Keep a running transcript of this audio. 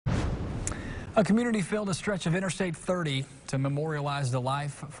A community filled a stretch of Interstate 30 to memorialize the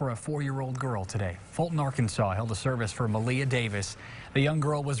life for a 4-year-old girl today. Fulton, Arkansas held a service for Malia Davis. The young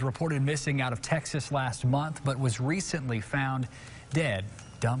girl was reported missing out of Texas last month, but was recently found dead,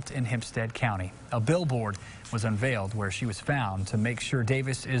 dumped in Hempstead County. A billboard was unveiled where she was found to make sure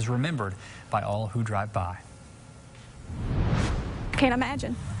Davis is remembered by all who drive by. Can't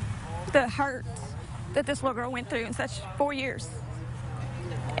imagine the hurt that this little girl went through in such 4 years.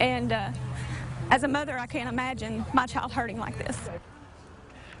 And as a mother, I can't imagine my child hurting like this.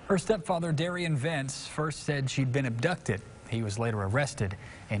 Her stepfather, Darian Vance, first said she'd been abducted. He was later arrested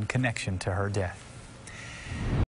in connection to her death.